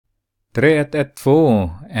3112.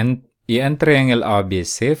 I en triangel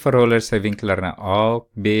ABC förhåller sig vinklarna A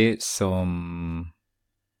och B som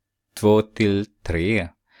 2 till 3.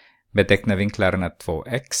 Beteckna vinklarna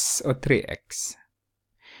 2x och 3x.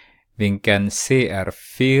 Vinkeln C är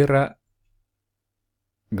 4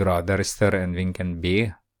 grader större än vinkeln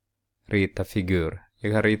B. Rita figur.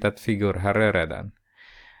 Jag har ritat figur här redan.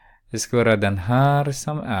 Det ska vara den här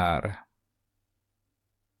som är.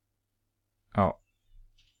 Ja.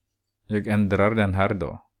 Jag ändrar den här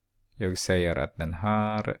då. Jag säger att den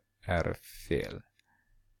här är fel.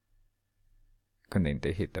 Jag kunde inte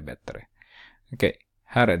hitta bättre. Okej.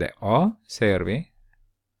 Här är det A, säger vi.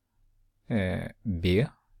 B.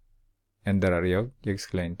 Ändrar jag. Jag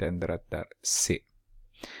skulle inte ändra där. C.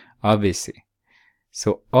 ABC.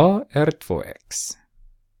 Så A är 2x.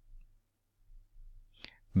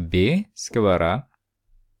 B ska vara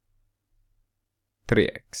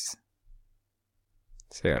 3x.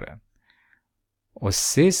 Ser den. Och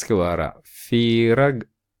C ska vara 4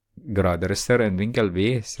 grader större än vinkel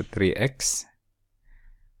B. Så 3x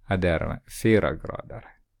är där 4 grader.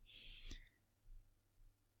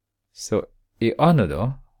 Så i A nu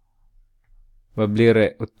då. Vad blir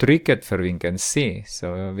det uttrycket för vinkeln C?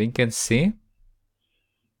 Så vinkeln C.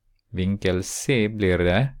 Vinkel C blir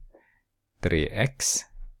det 3x.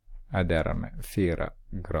 Är där med 4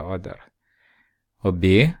 grader. Och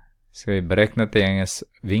B. Ska vi beräkna triangelns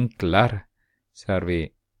vinklar. Så har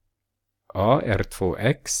vi A är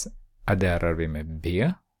 2x. Adderar vi med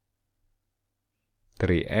B.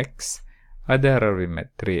 3x. Adderar vi med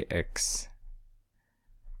 3x.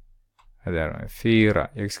 Adderar med 4.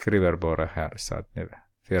 Jag skriver bara här så att det är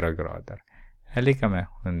 4 grader. Är lika med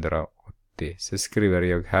 180. Så skriver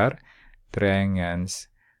jag här triangelns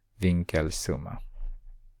vinkelsumma.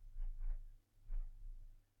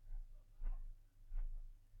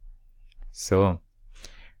 Så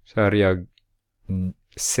har jag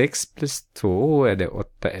 6 plus 2 är det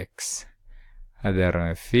 8x. Adderar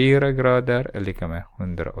med 4 grader är lika med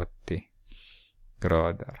 180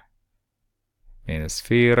 grader. Minus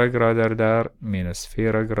 4 grader där. Minus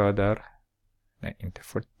 4 grader. Nej, inte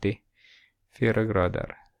 40. 4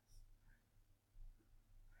 grader.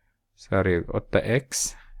 Så har jag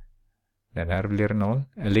 8x. Den här blir 0.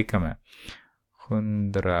 Är lika med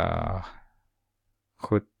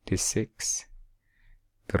 176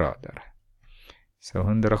 grader. Så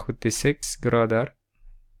 176 grader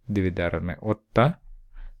dividerar med 8.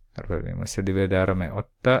 Vi måste dividera med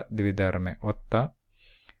 8. Dividera med 8.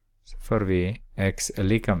 Så får vi x är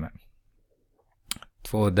lika med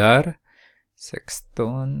 2 där.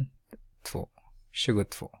 16. 2.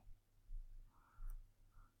 22.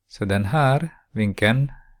 Så den här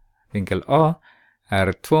vinkeln. Vinkel A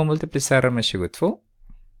är 2 multiplicerat med 22.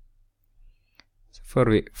 Så får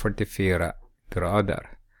vi 44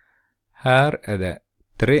 grader. Här är det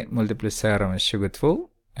 3 multiplicerat med 22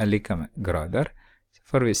 är lika med grader. Så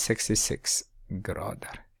får vi 66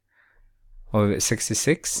 grader. Och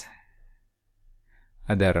 66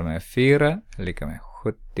 är där med 4 är lika med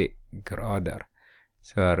 70 grader.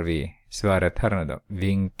 Så har vi svaret här då.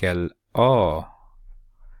 Vinkel A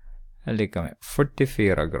är lika med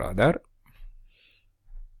 44 grader.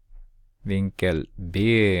 Vinkel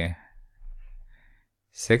B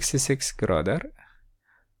 66 grader.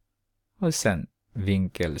 Och sen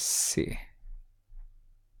vinkel C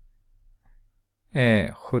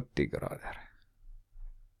är 70 grader.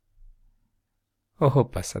 Och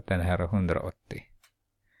hoppas att den här är 180.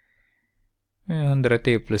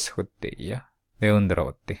 110 plus 70, ja. Det är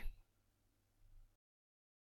 180.